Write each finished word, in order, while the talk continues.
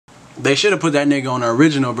They should have put that nigga on the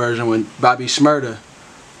original version with BABYYY.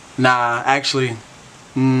 Nah, actually,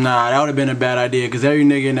 nah, that would have been a bad idea because every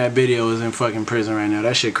nigga in that video is in fucking prison right now.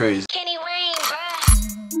 That shit crazy.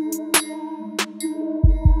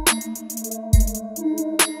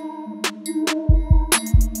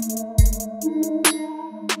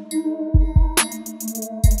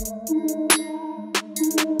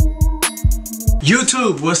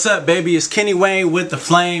 YouTube, what's up, baby? It's Kenny Wayne with the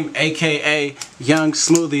Flame, aka Young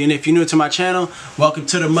Smoothie. And if you're new to my channel, welcome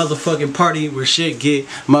to the motherfucking party where shit get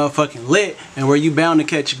motherfucking lit and where you bound to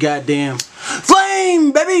catch a goddamn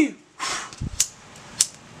flame, baby.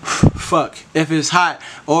 Fuck, if it's hot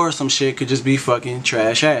or some shit could just be fucking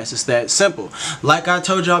trash ass. It's that simple. Like I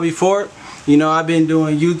told y'all before, you know, I've been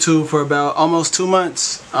doing YouTube for about almost 2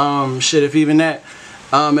 months. Shit, if even that.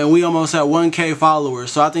 And we almost at 1K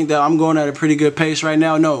followers, so I think that I'm going at a pretty good pace right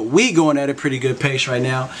now. No, we going at a pretty good pace right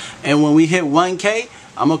now. And when we hit 1K,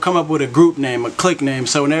 I'm gonna come up with a group name, a clique name.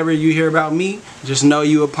 So whenever you hear about me, just know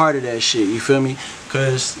you a part of that shit. You feel me?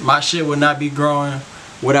 Cause my shit would not be growing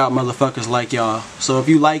without motherfuckers like y'all. So if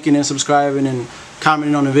you liking and subscribing and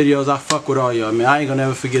commenting on the videos, I fuck with all y'all, man. I ain't gonna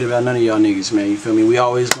never forget about none of y'all niggas, man. You feel me? We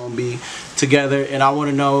always gonna be together, and I want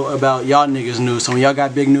to know about y'all niggas news. So when y'all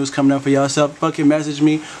got big news coming up for yourself, fucking message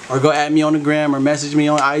me or go at me on the gram or message me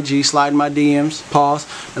on IG, slide in my DMs, pause,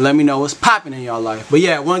 and let me know what's popping in y'all life. But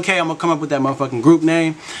yeah, at 1K, I'm gonna come up with that motherfucking group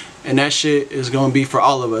name, and that shit is gonna be for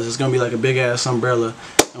all of us. It's gonna be like a big ass umbrella,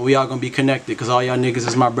 and we all gonna be connected, because all y'all niggas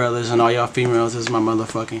is my brothers and all y'all females is my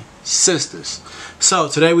motherfucking sisters. So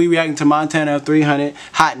today we reacting to Montana 300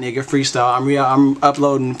 Hot Nigga Freestyle. I'm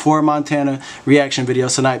uploading 4 Montana reaction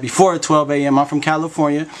videos tonight before 12 a.m. I'm from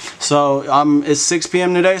California, so it's 6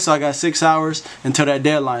 p.m. today, so I got 6 hours until that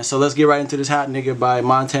deadline. So let's get right into this Hot Nigga by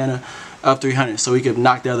Montana up 300 so we can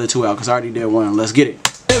knock the other 2 out, because I already did 1. Let's get it.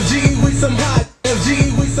 FGE with some hot,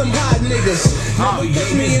 FGE with some hot niggas. Never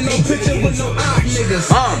catch me in no picture with no op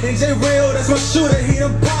niggas. And J Real, that's my shooter, he the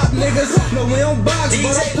pop niggas. No, we don't box,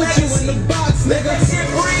 but I put you in the box, nigga.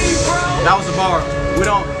 That was a bar.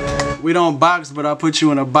 We don't box, but I put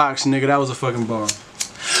you in a box, nigga. That was a fucking bar.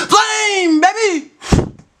 Flame, baby!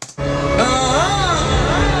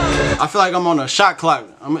 I feel like I'm on a shot clock.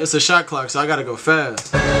 It's a shot clock, so I gotta go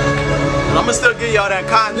fast. But I'm gonna still give y'all that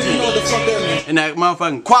content and that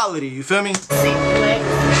motherfucking quality, you feel me? See,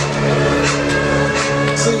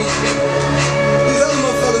 these other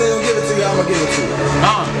motherfuckers, they don't give it to you, I'm gonna give it to you.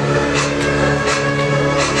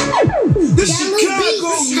 This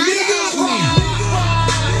Chicago nigga.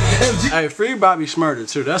 Hey, free BABYYY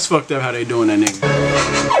too. That's fucked up how they doing that nigga.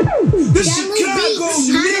 This Chicago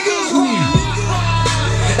nigga.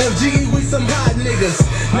 FGE with some hot niggas.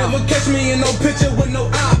 Never catch me in no picture with no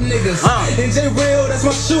op niggas. And J Real, that's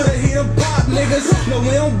my shooter, he the pop niggas. No,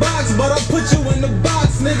 we don't box, but I put you in the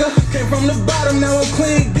box, nigga. Came from the bottom, now I'm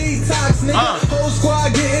clean detox, nigga. Whole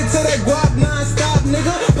squad get into that guap non-stop,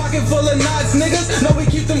 nigga. Pocket full of knots, niggas. No, we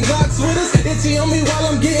keep them Glocks with us. Itchy on me while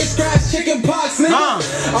I'm getting scratched, chicken pox, nigga.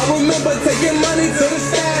 I remember taking money to the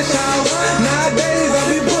stash house. Nowadays, I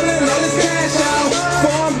be pulling all this cash out.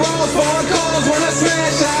 Foreign bras, foreign cars when I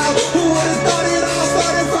smash out. Who would've thought it all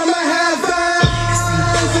started from a half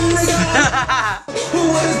ounce, nigga? Who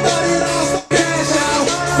would've thought it all started cash out?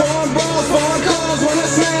 Foreign bras, foreign cars when I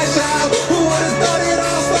smash out. Who would've thought it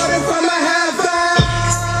all started from a half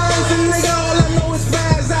ounce, nigga? All I know is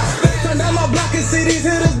spaz out. Turn down my block and see these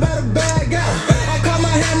hitters better bag out. I call my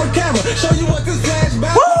hammer camera, show you what this flash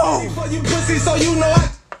about. For you pussy, so you know I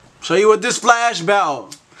show you what this flash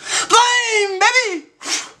about. Flame, baby!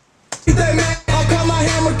 I call my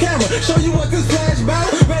hammer camera, show you what this flash bout.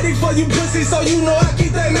 Ready for you pussy, so you know I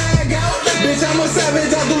keep that mag out. Bitch, I'm a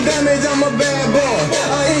savage, I do damage, I'm a bad boy.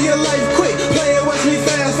 I end your life quick, play it, watch me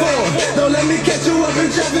fast forward. Don't let me catch you up in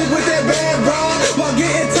traffic with that bad broad. While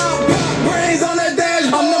getting top pop brains on that dash.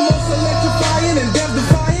 I'm the most electrifying and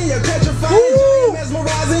death-defying. You're petrifying, you're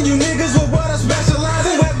mesmerizing. You niggas with what I specialize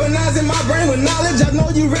in. Weaponizing my brain with knowledge, I know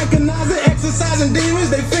you recognize it. Exercising demons,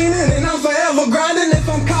 they fiending, and I'm forever grinding. If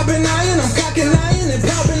I'm copping iron, I'm cocking iron and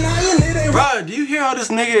popping iron. It ain't bruh, do you hear how this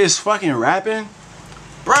nigga is fucking rapping?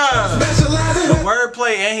 Bruh, the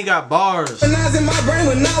wordplay and he got bars. Weaponizing my brain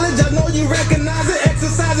with knowledge, I know you recognize it.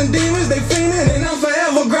 Exercising demons, they fiending, and I'm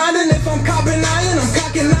forever grinding. If I'm copping iron, I'm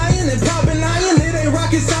cocking iron and popping iron. It ain't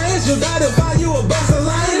rocket science, you'll die to find you a boss of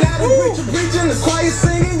lion. Now the preacher preaching, the choir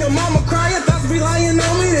singing, your mama crying. Thoughts be lying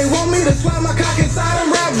on me, they want me to slide my cock inside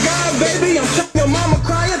them. Rap God, baby, I'm trying. Your mama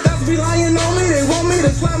crying, thoughts be lying on me, they want me to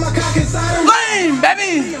slide my cock inside them. Flame,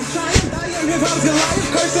 baby! I'm trying, I am hip-hop's Goliath,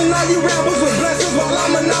 cursing all you rappers with blessings while I'm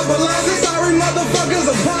monopolizing. Sorry motherfuckers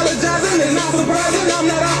apologizing, and not surprising, I'm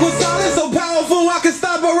not aqua solid, so powerful I can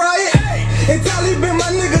stop a riot. And Tally been my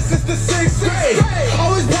nigga since the 6th grade.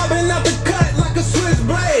 Always popping out the cut like a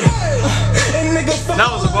switchblade. And nigga, fuck that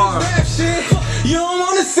was a bar. Rap shit. You don't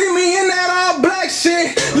wanna see me in that all black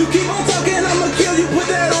shit. You keep on talking, I'ma kill you, put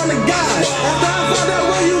that on the guy. After I find out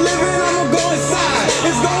where you living, I'ma go inside.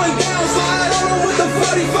 It's going down, slide on him with the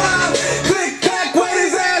 45. Click, clack, wet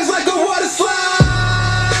his ass like a water slide.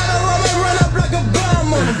 I'ma run up like a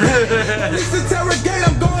bomb on him. Police interrogate,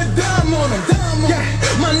 I'm going dumb on him. Yeah,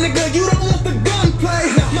 my nigga, you don't want the gunplay.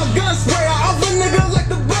 My gun spray, I offer niggas like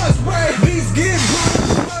the bug spray. These get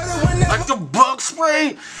murder whenever like the bug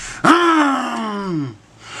spray. I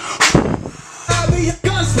be a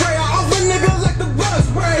gun spray, I offer niggas like the bug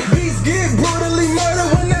spray. These get brutally murdered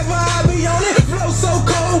whenever I be on it. Flow so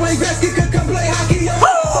cold when Gretzky could come play hockey on it.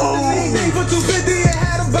 Anything for 250, it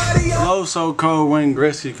had a body on it. Flow so cold when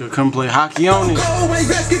Gretzky could come play hockey on it. Cold when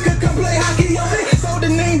Gretzky could come play hockey on it. So the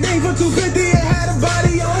name thing for 250, it had a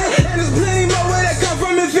body on it. And there's plenty more where that come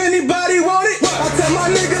from if anybody want it. I tell my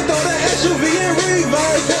nigga throw the SUV in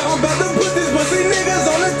reverse. I'm about to put these pussy niggas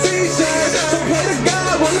on a t-shirt. So pray to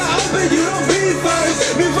God when I open you don't be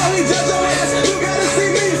first. Before he judge your ass, you gotta see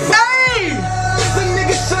me first. Hey! This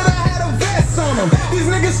nigga shoulda had a vest on him. These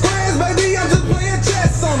niggas squares, baby, I'm just playing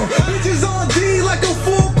chess on them. Bitches on D like a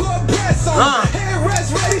full court press on them. Head rest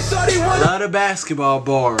ready, shorty A wanna lot of basketball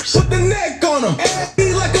bars. put the neck on him.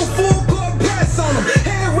 He like a full court press on him.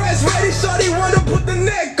 Head rest ready, shorty wanna put the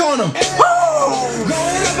neck on him.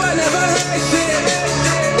 Growing up, I never had shit.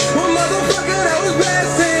 One motherfucker that was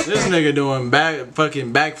blasting. This nigga doing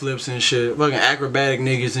fucking backflips and shit, fucking acrobatic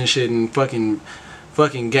niggas and shit, and fucking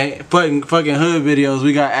hood videos.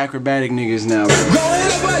 We got acrobatic niggas now, bro. Growing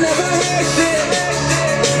up, I never had shit.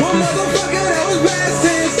 One motherfucker that was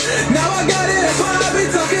blasting. Now I got it, that's why I be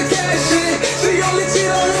talking cash shit. She only cheat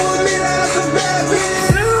on you with me, that's a bad bitch.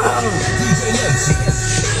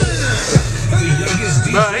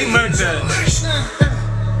 Bro, he murked that.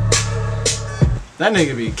 That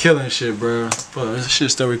nigga be killing shit, bro. Fuck, this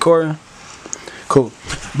shit still recording? Cool.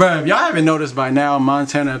 Bro, if y'all haven't noticed by now,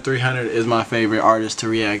 Montana 300 is my favorite artist to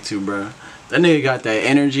react to, bro. That nigga got that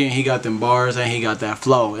energy, and he got them bars, and he got that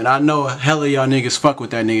flow. And I know hella y'all niggas fuck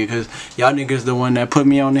with that nigga, because y'all niggas the one that put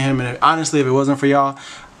me on to him. And honestly, if it wasn't for y'all,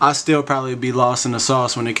 I'd still probably be lost in the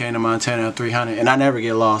sauce when it came to Montana 300. And I never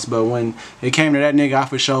get lost, but when it came to that nigga, I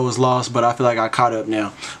for sure was lost, but I feel like I caught up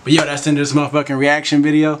now. But yo, that's in this motherfucking reaction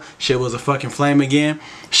video. Shit was a fucking flame again.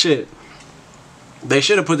 Shit. They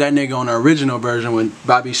should have put that nigga on the original version with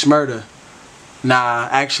BABYYY. Nah,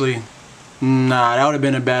 actually, nah, that would have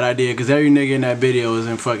been a bad idea, because every nigga in that video is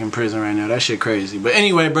in fucking prison right now. That shit crazy. But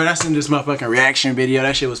anyway, bro, that's in this motherfucking reaction video.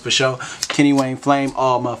 That shit was for sure. Kenny Wayne Flame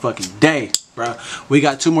all motherfucking day, bro. We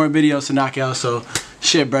got 2 more videos to knock out, so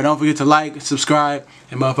shit, bro. Don't forget to like, subscribe,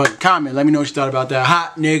 and motherfucking comment. Let me know what you thought about that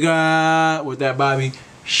hot nigga with that BABYYY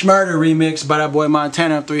remix by that boy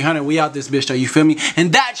Montana 300. We out this bitch though, you feel me?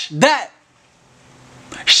 And that's that.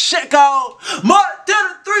 Check out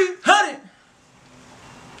Montana 300.